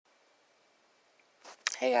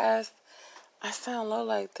Hey guys, I sound low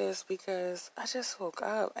like this because I just woke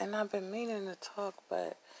up and I've been meaning to talk,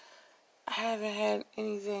 but I haven't had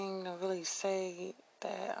anything to really say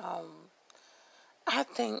that I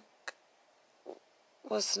think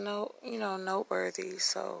was noteworthy.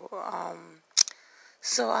 So I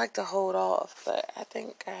like to hold off, but I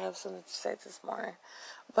think I have something to say this morning.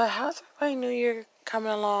 But how's everybody New Year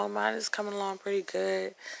coming along? Mine is coming along pretty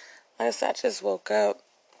good. Like I said, I just woke up,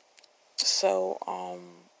 so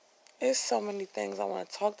there's so many things I want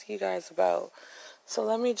to talk to you guys about. So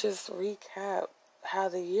let me just recap how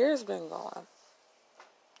the year's been going.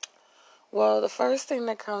 Well, the first thing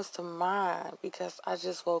that comes to mind, because I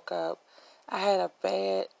just woke up, I had a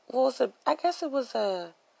bad, I guess it was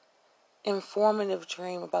a informative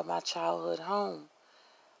dream about my childhood home.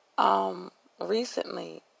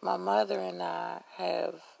 Recently, my mother and I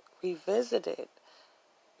have revisited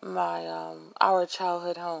our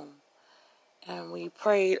childhood home, and we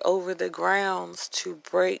prayed over the grounds to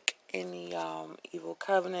break any evil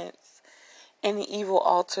covenants, any evil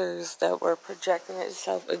altars that were projecting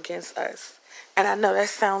itself against us. And I know that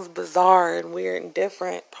sounds bizarre and weird and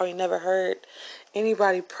different. Probably never heard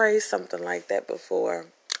anybody pray something like that before.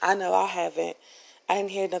 I know I haven't. I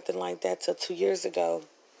didn't hear nothing like that till 2 years ago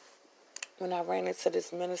when I ran into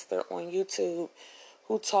this minister on YouTube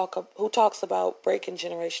who talks about breaking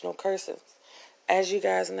generational curses. As you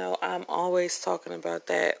guys know, I'm always talking about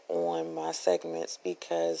that on my segments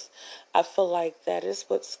because I feel like that is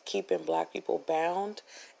what's keeping black people bound,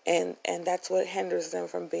 and that's what hinders them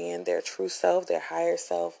from being their true self, their higher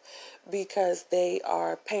self, because they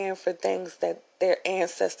are paying for things that their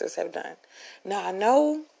ancestors have done. Now, I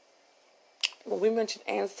know when we mention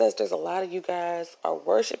ancestors, a lot of you guys are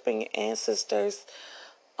worshiping your ancestors.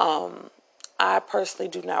 I personally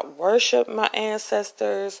do not worship my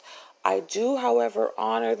ancestors. I do, however,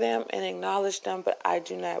 honor them and acknowledge them, but I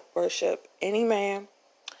do not worship any man.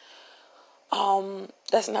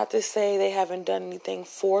 That's not to say they haven't done anything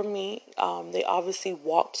for me. They obviously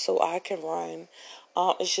walked so I can run.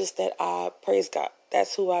 It's just that I praise God.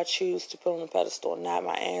 That's who I choose to put on the pedestal, not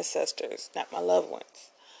my ancestors, not my loved ones.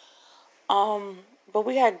 But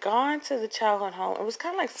we had gone to the childhood home. It was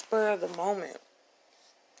kind of like spur of the moment.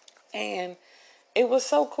 And it was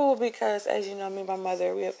so cool because, as you know, me and my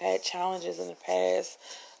mother, we have had challenges in the past.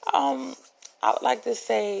 I would like to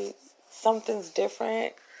say something's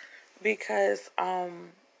different because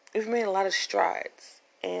we've made a lot of strides.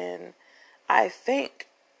 And I think,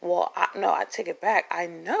 I take it back. I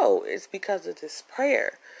know it's because of this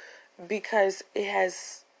prayer, because it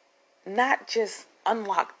has not just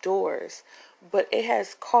unlocked doors, but it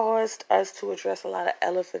has caused us to address a lot of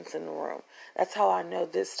elephants in the room. That's how I know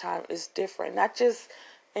this time is different. Not just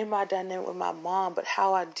in my dynamic with my mom, but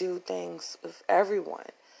how I do things with everyone.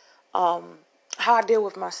 How I deal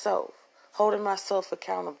with myself, holding myself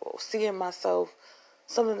accountable, seeing myself,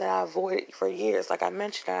 something that I avoided for years. Like I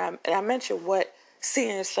mentioned, I mentioned what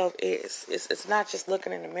seeing yourself is. It's not just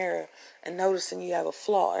looking in the mirror and noticing you have a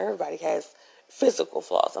flaw. Everybody has physical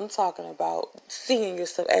flaws. I'm talking about seeing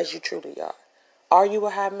yourself as you truly are. Are you a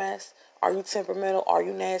hot mess? Are you temperamental? Are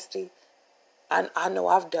you nasty? I know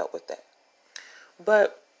I've dealt with that.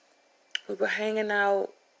 But we were hanging out,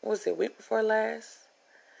 what was it, week before last?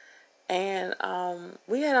 And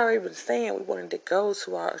we had already been saying we wanted to go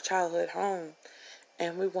to our childhood home.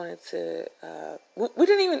 And we wanted to, we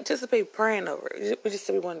didn't even anticipate praying over it. We just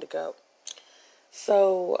said we wanted to go.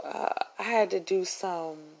 So I had to get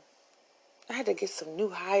some new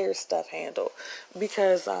hire stuff handled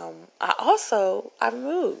because I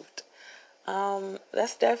moved.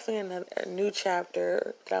 That's definitely a new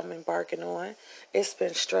chapter that I'm embarking on. It's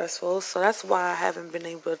been stressful, so that's why I haven't been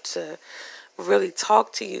able to really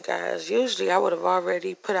talk to you guys. Usually I would have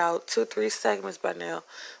already put out 2-3 segments by now,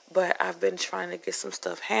 but I've been trying to get some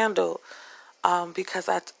stuff handled because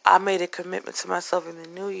I made a commitment to myself in the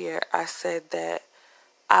new year. I said that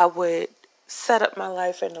I would set up my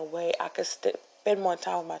life in a way I could spend more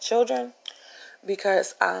time with my children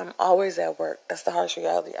because I'm always at work. That's the harsh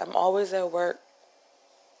reality. I'm always at work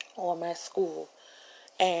or I'm at school.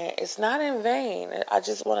 And it's not in vain. I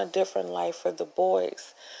just want a different life for the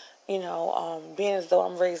boys. Being as though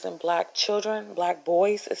I'm raising black children, black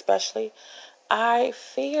boys especially, I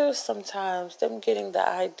fear sometimes them getting the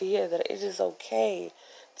idea that it is okay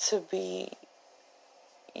to be,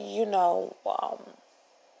 you know,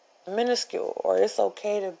 minuscule, or it's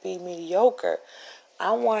okay to be mediocre.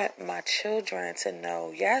 I want my children to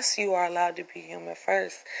know, yes, you are allowed to be human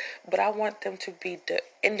first, but I want them to be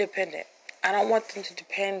independent. I don't want them to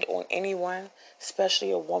depend on anyone,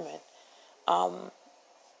 especially a woman.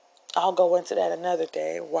 I'll go into that another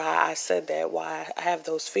day, why I said that, why I have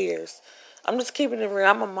those fears. I'm just keeping it real.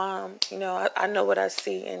 I'm a mom. I know what I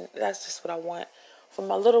see, and that's just what I want for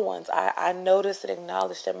my little ones. I notice and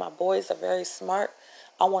acknowledge that my boys are very smart.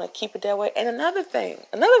 I want to keep it that way. And another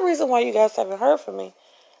reason why you guys haven't heard from me,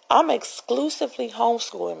 I'm exclusively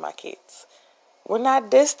homeschooling my kids. We're not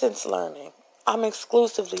distance learning. I'm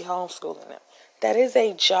exclusively homeschooling them. That is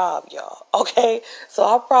a job, y'all. Okay? So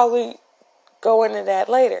I'll probably go into that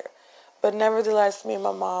later. But nevertheless, me and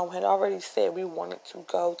my mom had already said we wanted to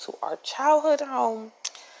go to our childhood home,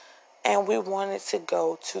 and we wanted to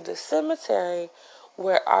go to the cemetery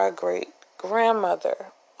where our great grandmother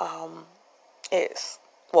is.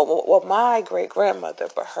 Well, my great grandmother,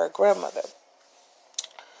 but her grandmother.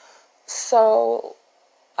 So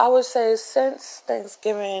I would say since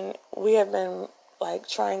Thanksgiving, we have been like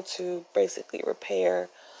trying to basically repair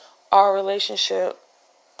our relationship.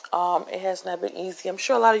 It has not been easy. I'm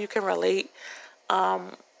sure a lot of you can relate.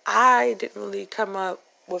 I didn't really come up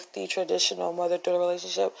with the traditional mother-daughter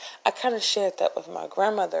relationship. I kind of shared that with my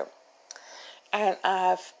grandmother. And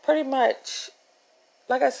I've pretty much,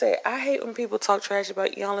 like I said, I hate when people talk trash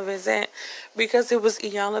about Iyanla Vanzant because it was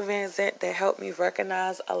Iyanla Vanzant that helped me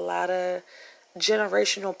recognize a lot of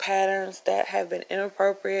generational patterns that have been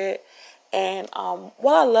inappropriate. And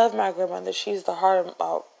while I love my grandmother, she's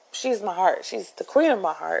she's my heart. She's the queen of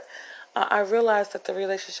my heart. I realized that the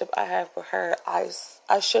relationship I have with her, I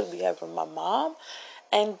should be having with my mom.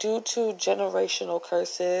 And due to generational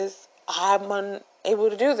curses, I'm unable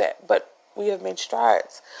to do that. But we have made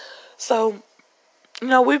strides. So,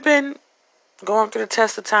 we've been going through the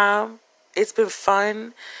test of time. It's been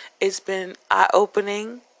fun. It's been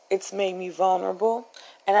eye-opening. It's made me vulnerable.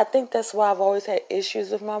 And I think that's why I've always had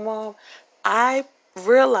issues with my mom. I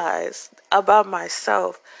realized about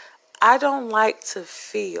myself, I don't like to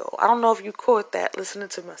feel. I don't know if you caught that listening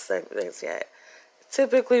to my segments yet.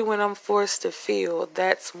 Typically when I'm forced to feel,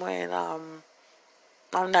 that's when I'm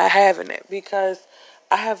not having it, because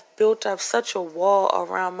I have built up such a wall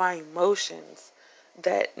around my emotions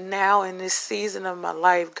that now in this season of my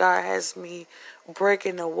life, God has me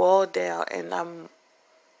breaking the wall down, and I'm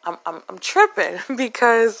tripping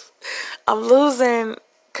because I'm losing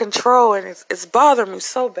control, and it's bothering me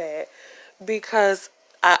so bad because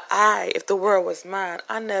if the world was mine,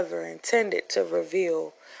 I never intended to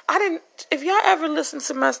reveal. I didn't. If y'all ever listen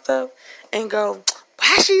to my stuff and go,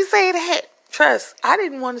 why she say that? Trust, I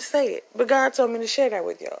didn't want to say it, but God told me to share that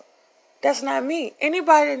with y'all. That's not me.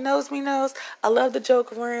 Anybody that knows me knows I love to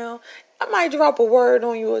joke around. I might drop a word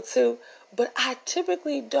on you or two, but I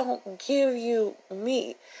typically don't give you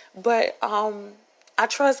me. But I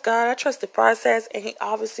trust God. I trust the process, and He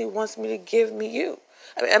obviously wants me to give me you.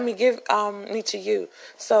 Give me to you.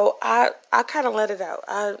 So I kind of let it out.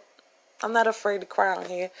 I'm not afraid to cry on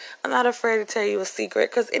here. I'm not afraid to tell you a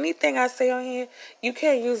secret, because anything I say on here, you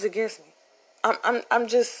can't use against me. I'm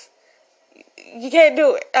just, you can't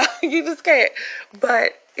do it. You just can't.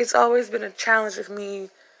 But it's always been a challenge with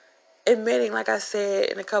me admitting, like I said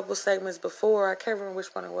in a couple segments before, I can't remember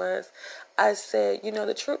which one it was. I said,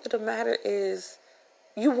 the truth of the matter is,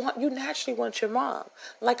 you naturally want your mom,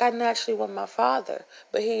 like I naturally want my father,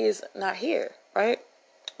 but he is not here, right?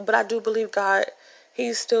 But I do believe God,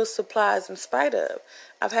 He still supplies in spite of.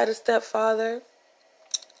 I've had a stepfather,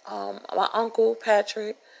 my uncle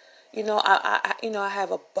Patrick. I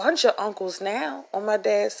have a bunch of uncles now on my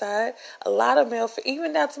dad's side. A lot of male,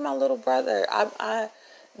 even down to my little brother. I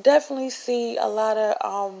definitely see a lot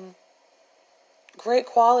of great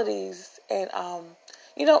qualities, and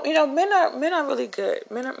men are really good.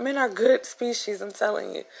 Men are good species. I'm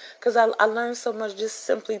telling you, because I learned so much just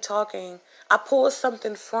simply talking. I pulled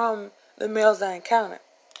something from the males I encountered,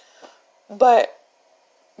 but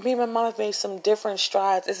me and my mom have made some different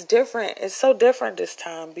strides. It's different. It's so different this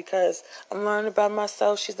time because I'm learning about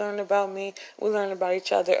myself. She's learning about me. We learn about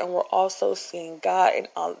each other, and we're also seeing God in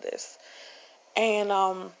all of this. And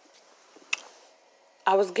I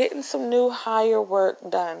was getting some new hire work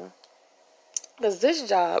done, because this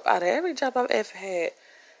job, out of every job I've ever had,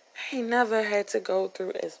 I ain't never had to go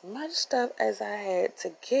through as much stuff as I had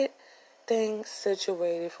to get things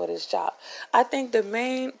situated for this job. I think the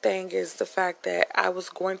main thing is the fact that I was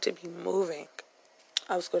going to be moving.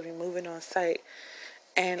 I was going to be moving on site.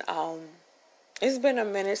 And it's been a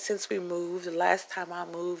minute since we moved. The last time I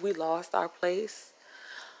moved, we lost our place.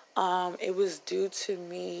 It was due to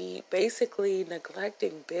me basically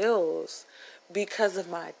neglecting bills because of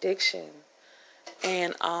my addiction.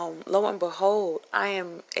 And lo and behold, I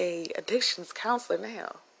am a addictions counselor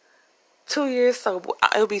now. 2 years sober.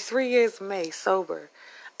 It'll be 3 years May sober.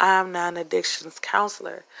 I'm now an addictions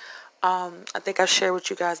counselor. I think I shared with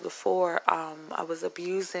you guys before. I was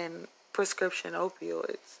abusing prescription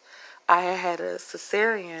opioids. I had a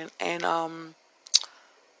cesarean, and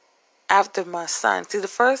after my son, see, the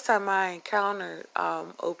first time I encountered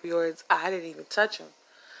opioids, I didn't even touch them.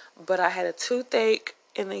 But I had a toothache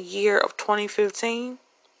in the year of 2015.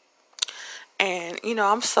 And,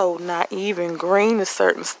 I'm so naive and green to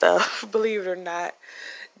certain stuff, believe it or not,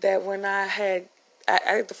 that when I had,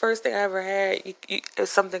 the first thing I ever had is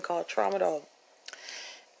something called Tramadol.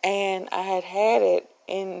 And I had it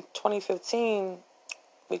in 2015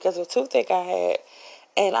 because of a toothache I had.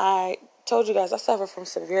 And I told you guys I suffer from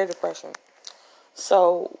severe depression.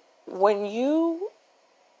 So when you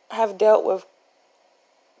have dealt with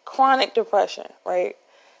chronic depression, right,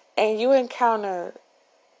 and you encounter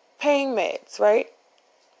pain meds, right,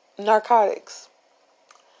 narcotics,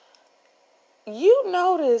 you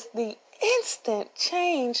notice the instant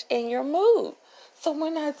change in your mood. So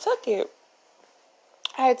when I took it,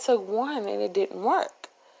 I took one and it didn't work.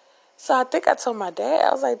 So I think I told my dad,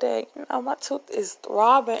 I was like, Dad, my tooth is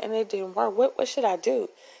throbbing and it didn't work. What should I do?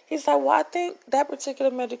 He's like, well, I think that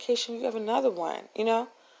particular medication, you have another one,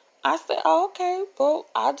 I said, oh, okay, well,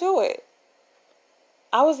 I'll do it.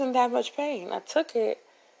 I was in that much pain. I took it,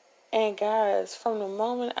 and guys, from the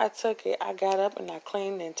moment I took it, I got up and I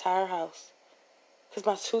cleaned the entire house. Because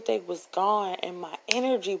my toothache was gone and my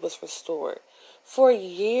energy was restored. For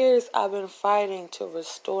years, I've been fighting to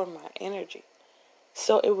restore my energy.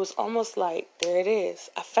 So it was almost like, there it is.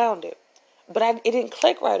 I found it. But it didn't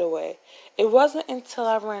click right away. It wasn't until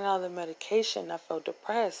I ran out of the medication, I felt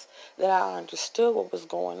depressed, that I understood what was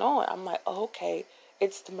going on. I'm like, oh, okay,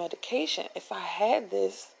 it's the medication. If I had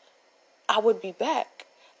this, I would be back.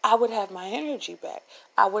 I would have my energy back.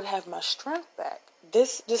 I would have my strength back.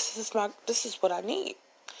 This is what I need.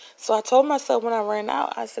 So I told myself when I ran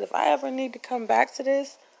out, I said, if I ever need to come back to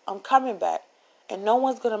this, I'm coming back. And no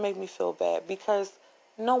one's going to make me feel bad because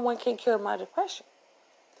no one can cure my depression.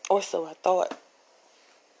 Or so I thought.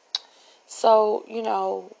 So,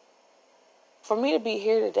 for me to be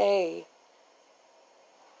here today,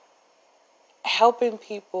 helping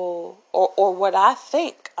people, or what I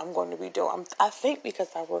think I'm going to be doing, I think because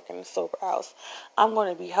I work in a sober house, I'm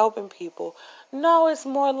going to be helping people. No, it's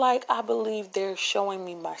more like I believe they're showing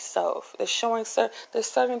me myself. They're showing there's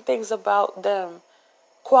certain things about them,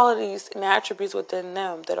 qualities and attributes within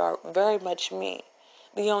them that are very much me.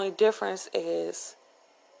 The only difference is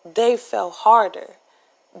they fell harder,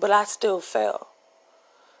 but I still fell.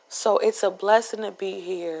 So it's a blessing to be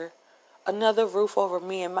here, another roof over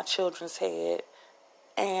me and my children's head.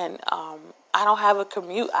 And I don't have a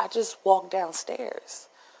commute. I just walk downstairs.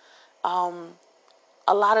 A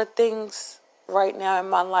lot of things right now in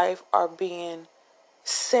my life are being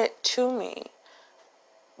sent to me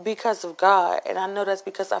because of God. And I know that's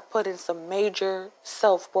because I put in some major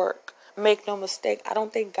self-work. Make no mistake, I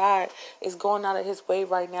don't think God is going out of his way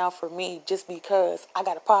right now for me just because I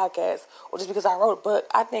got a podcast or just because I wrote a book.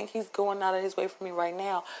 I think he's going out of his way for me right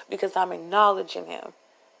now because I'm acknowledging him.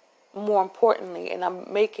 More importantly, and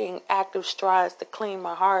I'm making active strides to clean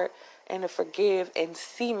my heart and to forgive and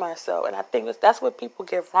see myself. And I think that's what people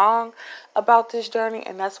get wrong about this journey,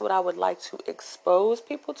 and that's what I would like to expose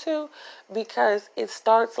people to, because it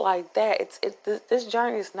starts like that. This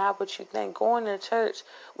journey is not what you think. Going to church,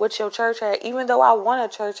 what your church had, even though I want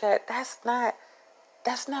a church hat, that's not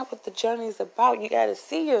what the journey is about. You got to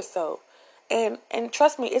see yourself. And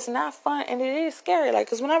trust me, it's not fun, and it is scary. Like,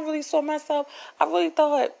 because when I really saw myself, I really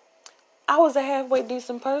thought I was a halfway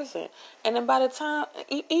decent person. And then by the time,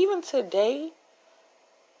 even today,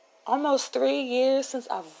 almost 3 years since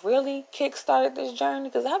I've really kickstarted this journey,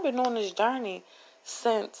 because I've been on this journey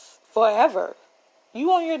since forever. You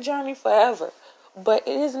on your journey forever. But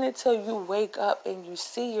it isn't until you wake up and you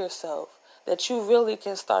see yourself that you really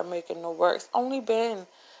can start making the work. It's only been,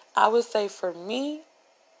 I would say for me,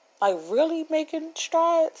 like really making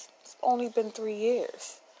strides, it's only been 3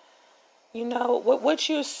 years. What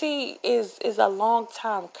you see is a long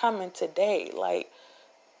time coming today. Like,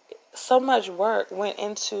 so much work went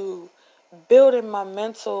into building my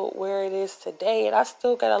mental where it is today, and I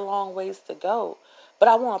still got a long ways to go. But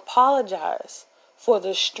I want to apologize for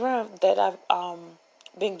the strength that I've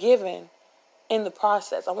been given in the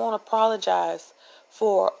process. I want to apologize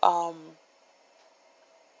for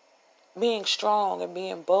being strong and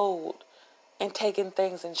being bold and taking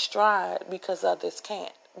things in stride because others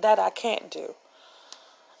can't. That I can't do.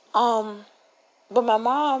 But my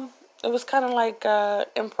mom, it was kind of like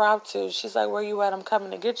impromptu. She's like, where you at? I'm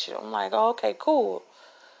coming to get you. I'm like, oh, okay, cool.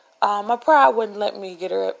 My pride wouldn't let me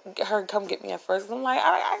get her come get me at first. I'm like,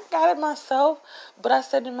 I got it myself. But I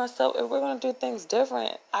said to myself, if we're going to do things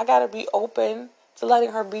different, I got to be open to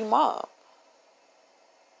letting her be mom.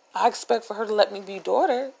 I expect for her to let me be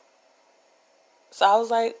daughter. So I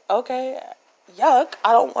was like, okay, yuck,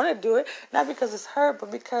 I don't want to do it. Not because it's her,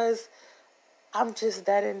 but because I'm just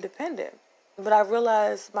that independent. But I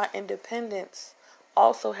realized my independence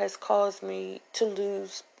also has caused me to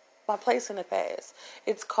lose my place in the past.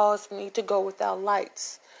 It's caused me to go without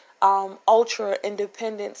lights. Ultra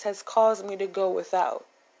independence has caused me to go without.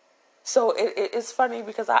 So it's funny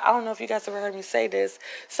because I don't know if you guys ever heard me say this.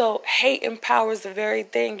 So hate empowers the very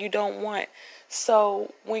thing you don't want.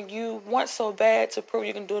 So when you want so bad to prove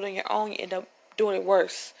you can do it on your own, you end up doing it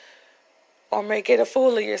worse or make it a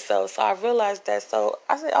fool of yourself. So I realized that. So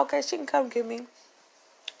I said, okay, she can come get me.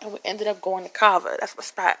 And we ended up going to Kava. That's my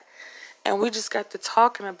spot. And we just got to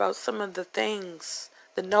talking about some of the things,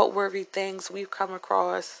 the noteworthy things we've come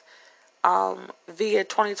across via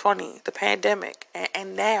 2020, the pandemic,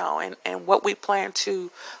 and now, and what we plan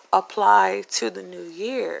to apply to the new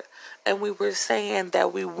year. And we were saying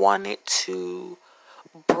that we wanted to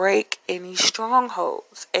break any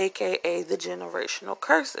strongholds, aka the generational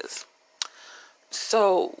curses.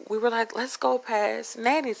 So we were like, let's go past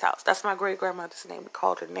Nanny's house. That's my great grandmother's name. We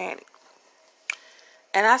called her Nanny.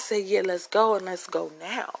 And I said, yeah, let's go, and let's go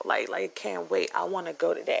now. Like can't wait. I want to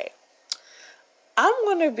go today. I'm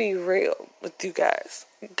going to be real with you guys.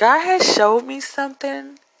 God has showed me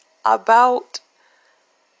something about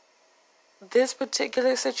this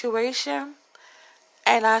particular situation,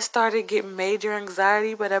 and I started getting major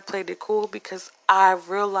anxiety, but I played it cool because I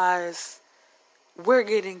realized we're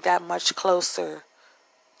getting that much closer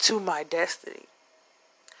to my destiny.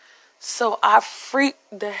 So I freaked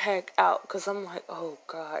the heck out because I'm like, oh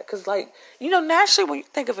God. Because naturally when you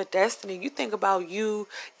think of a destiny, you think about you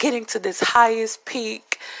getting to this highest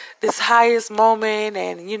peak, this highest moment.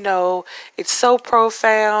 And, it's so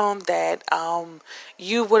profound that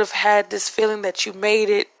you would have had this feeling that you made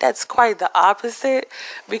it. That's quite the opposite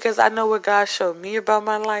because I know what God showed me about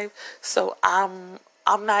my life. So I'm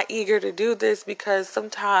not eager to do this because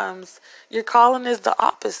sometimes your calling is the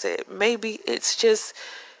opposite. Maybe it's just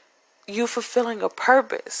you fulfilling a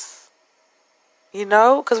purpose,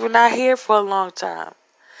 because we're not here for a long time.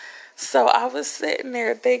 So I was sitting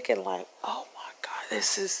there thinking like, oh my God,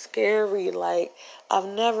 this is scary. Like, I've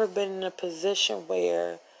never been in a position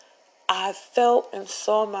where I felt and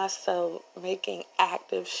saw myself making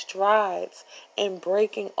active strides and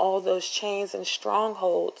breaking all those chains and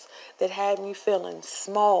strongholds that had me feeling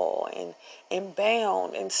small and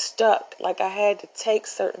bound and stuck. Like I had to take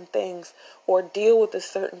certain things or deal with a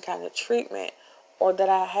certain kind of treatment or that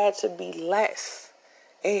I had to be less.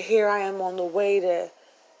 And here I am on the way to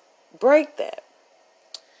break that.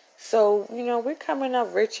 So, we're coming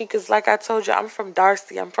up, Richie, because like I told you, I'm from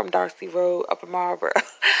Darcy. I'm from Darcy Road, Upper Marlboro.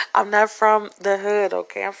 I'm not from the hood,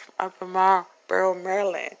 okay? I'm from Upper Marlboro,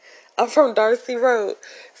 Maryland. I'm from Darcy Road.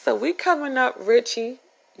 So we coming up, Richie,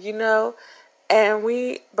 and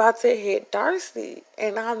we about to hit Darcy.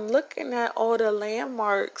 And I'm looking at all the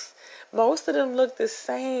landmarks. Most of them look the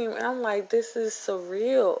same. And I'm like, this is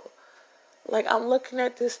surreal. Like, I'm looking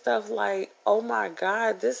at this stuff like, oh my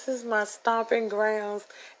God, this is my stomping grounds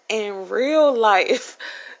in real life.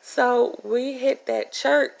 So we hit that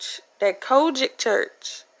church, that Kojic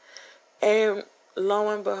church. And lo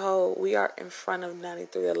and behold, we are in front of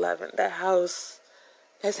 9311. That house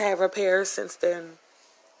has had repairs since then.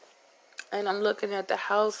 And I'm looking at the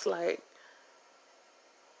house like,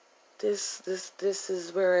 this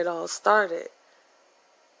is where it all started.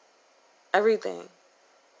 Everything.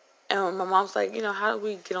 And my mom's like, how do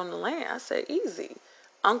we get on the land? I said, easy.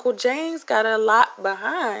 Uncle James got a lot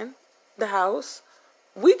behind the house.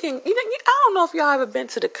 We can, I don't know if y'all ever been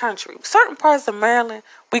to the country. Certain parts of Maryland,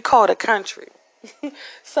 we call the country.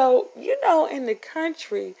 So, in the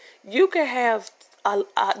country, you could have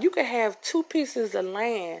two pieces of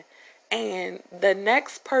land, and the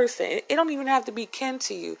next person, it don't even have to be kin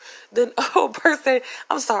to you. The old person,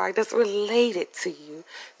 that's related to you,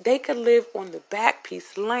 they could live on the back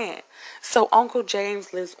piece of land. So Uncle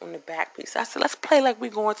James lives on the back piece. I said, let's play like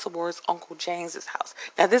we're going towards Uncle James's house.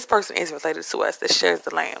 Now, this person is related to us that shares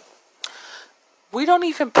the land. We don't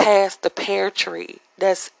even pass the pear tree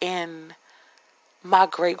that's in my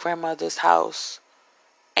great-grandmother's house,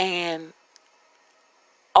 and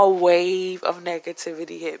a wave of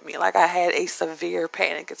negativity hit me. Like I had a severe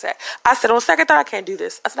panic attack. I said, on second thought, I can't do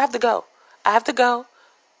this. I said, I have to go.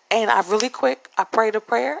 And I prayed a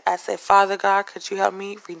prayer. I said, Father God, could you help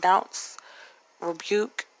me renounce,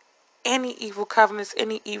 rebuke, any evil covenants,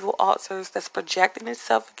 any evil altars that's projecting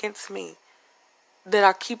itself against me that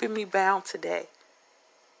are keeping me bound today.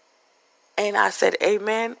 And I said,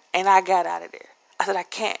 amen, and I got out of there. I said, I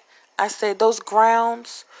can't. I said, those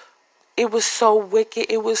grounds, it was so wicked.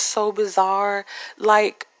 It was so bizarre.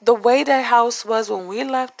 Like, the way that house was when we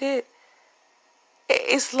left it,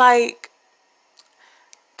 it's like,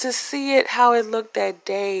 to see it how it looked that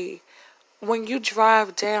day, when you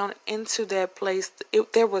drive down into that place,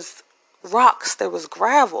 there was rocks, there was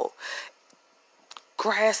gravel.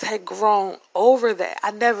 Grass had grown over that. I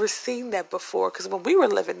never seen that before, because when we were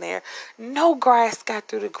living there, no grass got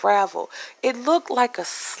through the gravel. It looked like a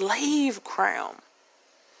slave ground.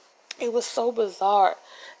 It was so bizarre.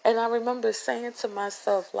 And I remember saying to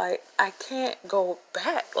myself, like, I can't go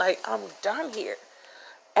back. Like, I'm done here.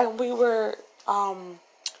 And we were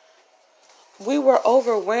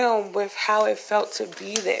overwhelmed with how it felt to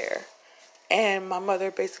be there. And my mother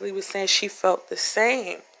basically was saying she felt the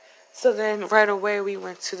same. So then right away we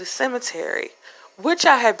went to the cemetery, which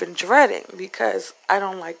I had been dreading, because I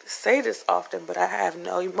don't like to say this often, but I have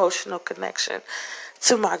no emotional connection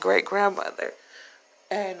to my great-grandmother.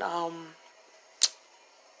 And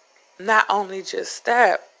not only just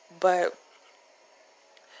that, but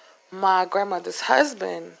my grandmother's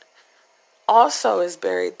husband also is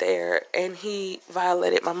buried there, and he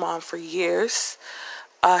violated my mom for years.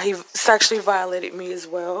 He sexually violated me as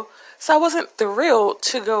well. So I wasn't thrilled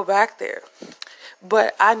to go back there.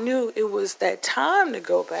 But I knew it was that time to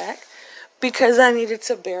go back, because I needed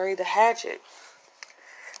to bury the hatchet.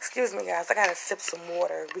 Excuse me, guys. I gotta sip some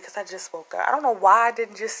water because I just woke up. I don't know why I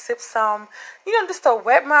didn't just sip some, just to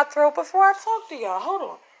wet my throat before I talk to y'all.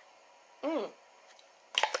 Hold on.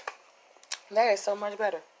 That is so much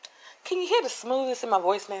better. Can you hear the smoothness in my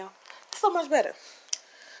voice now? It's so much better.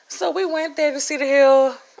 So we went there to see the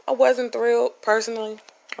hill. I wasn't thrilled, personally.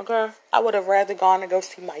 Okay? I would have rather gone to go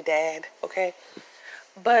see my dad. Okay?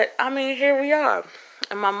 But, I mean, here we are.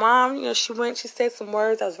 And my mom, she went, she said some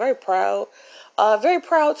words. I was very proud. Very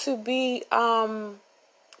proud to be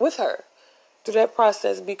with her through that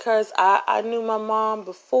process, because I knew my mom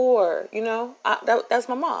before, that's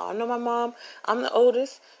my mom. I know my mom. I'm the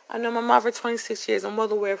oldest. I know my mom for 26 years. I'm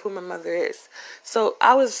well aware of who my mother is. So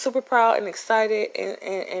I was super proud and excited,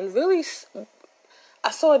 and really,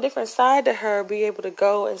 I saw a different side to her, be able to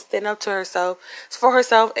go and stand up to herself, for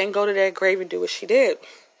herself, and go to that grave and do what she did.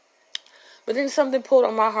 But then something pulled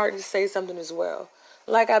on my heart to say something as well.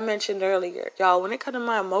 Like I mentioned earlier, y'all, when it comes to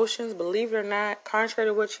my emotions, believe it or not, contrary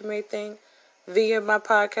to what you may think, via my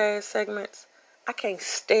podcast segments, I can't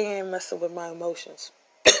stand messing with my emotions.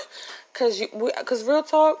 Cause real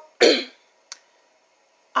talk,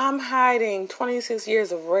 I'm hiding 26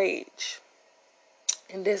 years of rage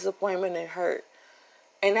and disappointment and hurt.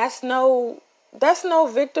 And that's no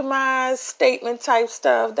victimized statement type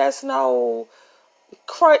stuff. That's no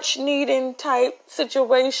crutch needing type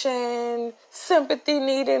situation, sympathy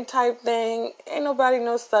needing type thing. Ain't nobody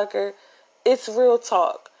no sucker. It's real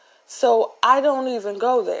talk. So I don't even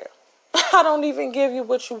go there. I don't even give you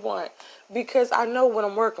what you want, because I know what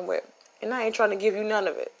I'm working with, and I ain't trying to give you none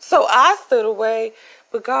of it. So I stood away,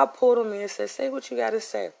 but God pulled on me and said, say what you got to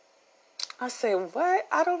say. I said, what?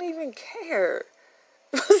 I don't even care.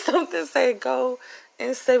 Something said, go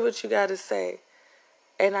and say what you got to say.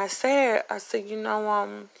 And I said, I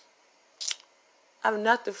have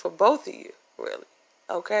nothing for both of you, really.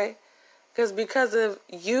 Okay? Because of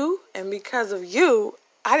you, and because of you,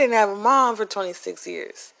 I didn't have a mom for 26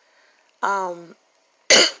 years. I'm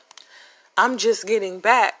just getting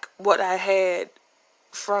back what I had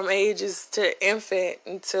from ages to infant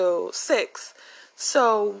until 6.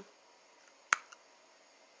 So,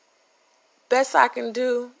 best I can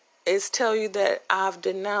do is tell you that I've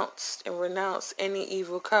denounced and renounced any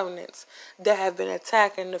evil covenants that have been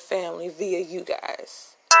attacking the family via you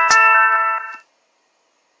guys.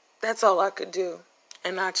 That's all I could do.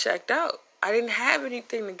 And I checked out. I didn't have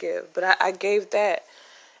anything to give, but I gave that.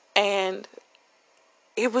 And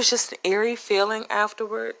it was just an eerie feeling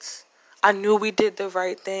afterwards. I knew we did the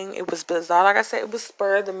right thing. It was bizarre. Like I said, it was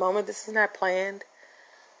spur of the moment. This is not planned.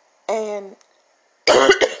 And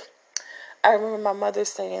I remember my mother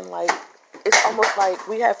saying, like, it's almost like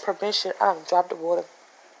we have permission. I dropped the water.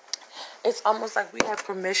 It's almost like we have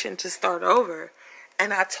permission to start over.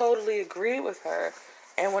 And I totally agreed with her.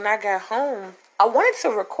 And when I got home, I wanted to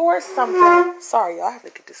record something. Sorry, y'all, I have to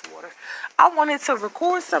get this water. I wanted to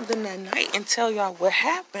record something that night and tell y'all what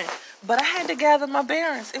happened. But I had to gather my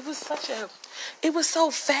bearings. It was so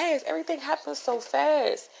fast. Everything happened so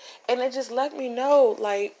fast. And it just let me know,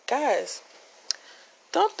 like, guys,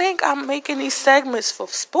 don't think I'm making these segments for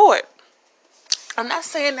sport. I'm not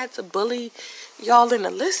saying that to bully y'all into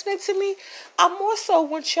listening to me. I more so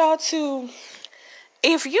want y'all to,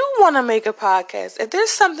 if you want to make a podcast, if there's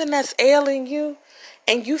something that's ailing you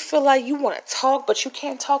and you feel like you want to talk but you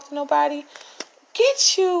can't talk to nobody,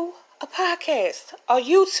 get you a podcast, a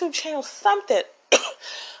YouTube channel, something,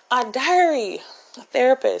 a diary, a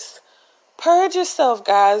therapist. Purge yourself,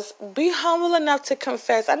 guys. Be humble enough to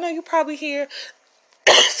confess. I know you probably hear,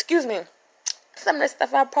 excuse me, some of the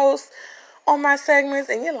stuff I post on my segments,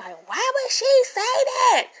 and you're like, why would she say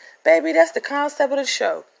that? Baby, that's the concept of the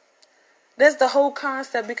show. That's the whole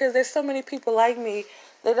concept, because there's so many people like me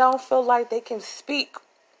that don't feel like they can speak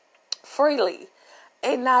freely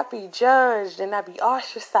and not be judged and not be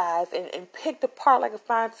ostracized and picked apart like a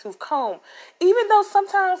fine-tooth comb. Even though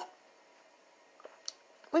sometimes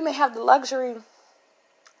we may have the luxury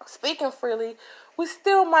of speaking freely, we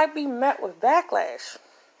still might be met with backlash.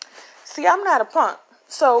 See, I'm not a punk,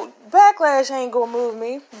 so backlash ain't gonna move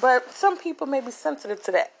me, but some people may be sensitive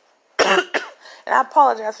to that. And I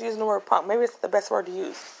apologize for using the word punk. Maybe it's the best word to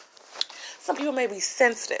use. Some people may be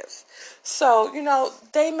sensitive. So,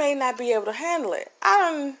 they may not be able to handle it.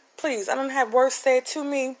 I don't have words said to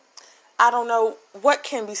me. I don't know what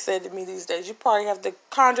can be said to me these days. You probably have to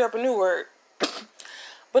conjure up a new word.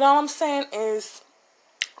 But all I'm saying is,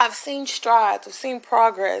 I've seen strides. I've seen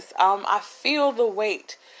progress. I feel the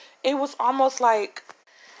weight. It was almost like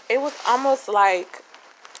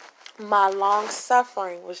my long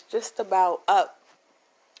suffering was just about up.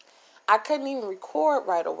 I couldn't even record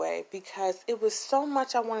right away because it was so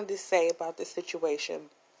much I wanted to say about this situation.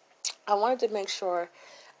 I wanted to make sure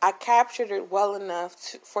I captured it well enough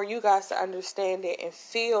for you guys to understand it and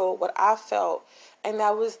feel what I felt. And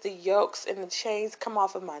that was the yokes and the chains come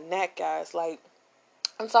off of my neck, guys. Like,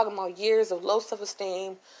 I'm talking about years of low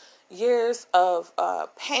self-esteem, years of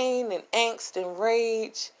pain and angst and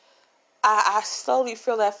rage. I slowly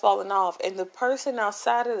feel that falling off. And the person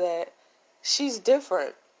outside of that, she's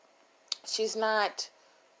different. She's not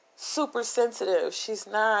super sensitive. She's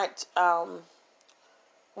not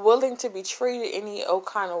willing to be treated any old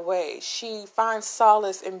kind of way. She finds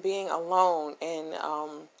solace in being alone and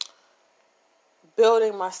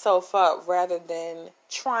building myself up rather than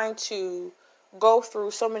trying to go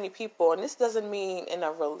through so many people. And this doesn't mean in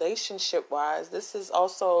a relationship wise. This is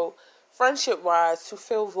also friendship wise, to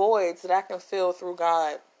fill voids that I can fill through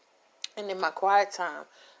God and in my quiet time.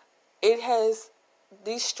 It has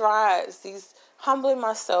these strides, these humbling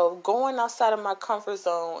myself, going outside of my comfort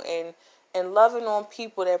zone and loving on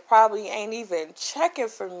people that probably ain't even checking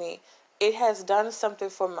for me. It has done something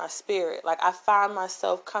for my spirit. Like, I find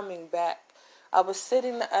myself coming back. I was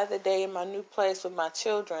sitting the other day in my new place with my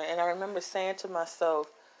children, and I remember saying to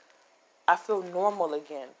myself, I feel normal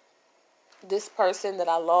again. This person that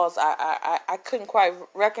I lost, I couldn't quite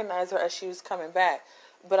recognize her as she was coming back.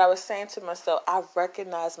 But I was saying to myself, I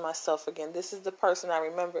recognize myself again. This is the person I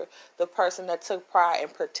remember. The person that took pride in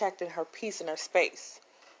protecting her peace and her space.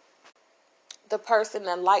 The person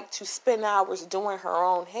that liked to spend hours doing her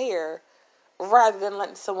own hair rather than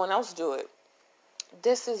letting someone else do it.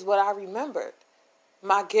 This is what I remembered.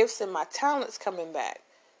 My gifts and my talents coming back.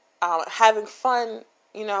 Having fun,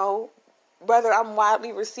 whether I'm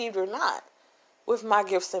widely received or not, with my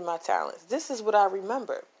gifts and my talents. This is what I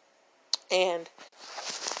remember. And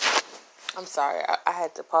I'm sorry, I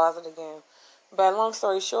had to pause it again. But long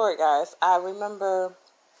story short, guys, I remember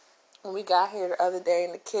when we got here the other day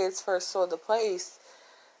and the kids first saw the place,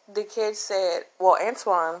 the kids said, well,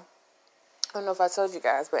 Antoine, I don't know if I told you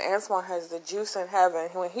guys, but Antoine has the juice in heaven.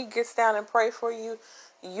 When he gets down and pray for you,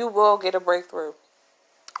 you will get a breakthrough.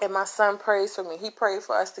 And my son prays for me. He prayed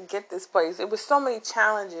for us to get this place. It was so many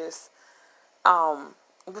challenges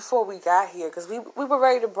before we got here, because we were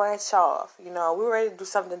ready to branch off. We were ready to do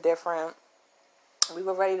something different. We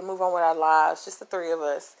were ready to move on with our lives, just the three of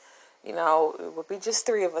us. It would be just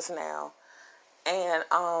three of us now. And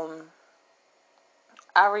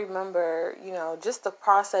I remember, just the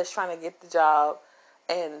process trying to get the job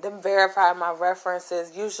and them verifying my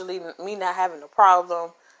references, usually me not having a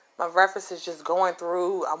problem. My references just going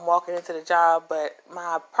through, I'm walking into the job, but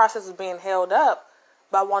my process is being held up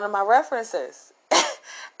by one of my references.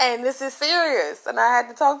 And this is serious. And I had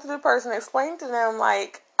to talk to the person, explain to them,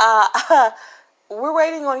 like, we're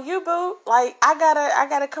waiting on you, boo. Like, I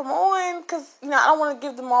gotta come on, because, I don't want to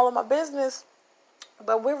give them all of my business,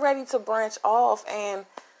 but we're ready to branch off. And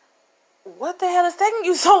what the hell is taking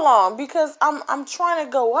you so long? Because I'm trying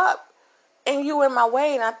to go up, and you in my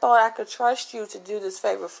way, and I thought I could trust you to do this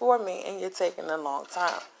favor for me, and you're taking a long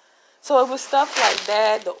time. So it was stuff like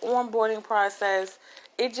that, the onboarding process.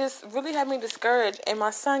 It just really had me discouraged. And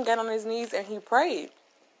my son got on his knees and he prayed.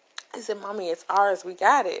 He said, Mommy, it's ours. We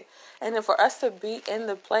got it. And then for us to be in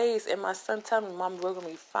the place, and my son telling me, Mom, we're going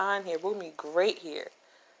to be fine here. We're going to be great here.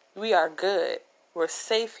 We are good. We're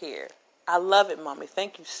safe here. I love it, Mommy.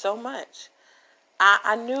 Thank you so much.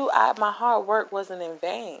 I knew my hard work wasn't in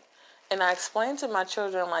vain. And I explained to my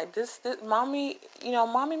children, like, this Mommy,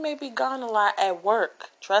 Mommy may be gone a lot at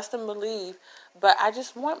work. Trust and believe. But I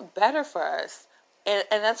just want better for us. And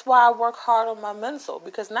that's why I work hard on my mental.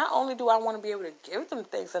 Because not only do I want to be able to give them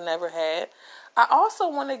things I never had, I also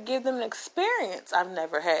want to give them an experience I've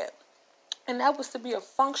never had. And that was to be a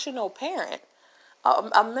functional parent.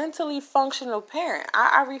 A mentally functional parent.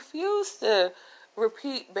 I refuse to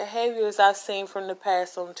repeat behaviors I've seen from the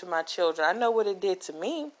past on to my children. I know what it did to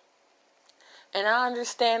me. And I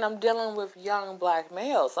understand I'm dealing with young black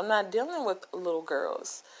males. I'm not dealing with little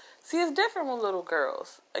girls. See, it's different with little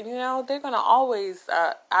girls. They're going to always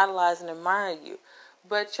idolize and admire you.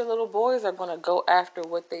 But your little boys are going to go after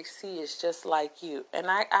what they see is just like you. And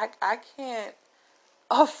I can't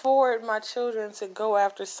afford my children to go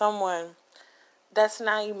after someone that's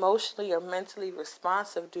not emotionally or mentally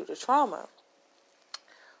responsive due to trauma.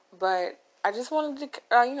 But I just wanted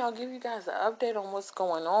to, give you guys an update on what's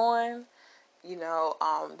going on.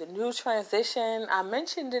 The new transition. I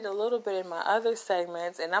mentioned it a little bit in my other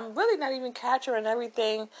segments, and I'm really not even capturing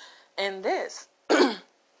everything in this.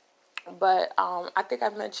 But I think I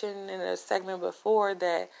mentioned in a segment before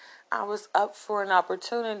that I was up for an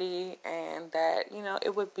opportunity, and that,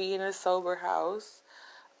 it would be in a sober house.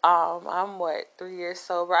 I'm 3 years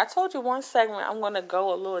sober. I told you one segment I'm going to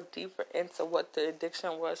go a little deeper into what the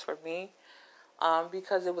addiction was for me.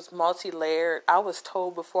 Because it was multi-layered. I was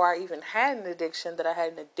told before I even had an addiction that I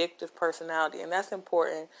had an addictive personality, and that's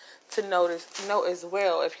important to note as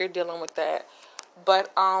well if you're dealing with that.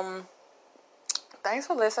 But thanks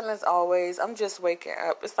for listening as always. I'm just waking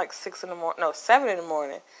up. It's like 7 in the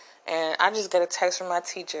morning, and I just got a text from my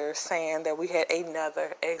teacher saying that we had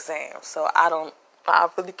another exam. So I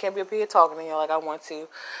really can't be up here talking to you like I want to.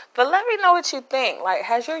 But let me know what you think. Like,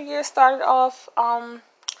 has your year started off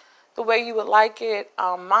the way you would like it?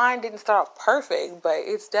 Mine didn't start off perfect, but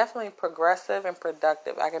it's definitely progressive and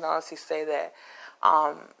productive. I can honestly say that.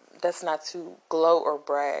 That's not to gloat or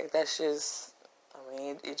brag. That's just,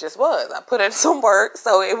 it just was. I put in some work,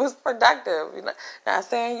 so it was productive. Not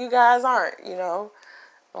saying you guys aren't. I don't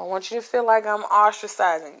want you to feel like I'm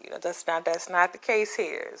ostracizing you. That's not the case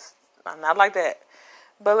here. I'm not like that.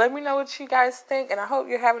 But let me know what you guys think, and I hope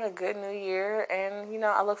you're having a good new year. And,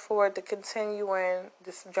 I look forward to continuing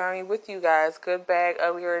this journey with you guys, good, bad,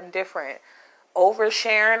 ugly, or indifferent.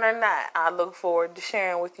 Oversharing or not, I look forward to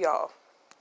sharing with y'all.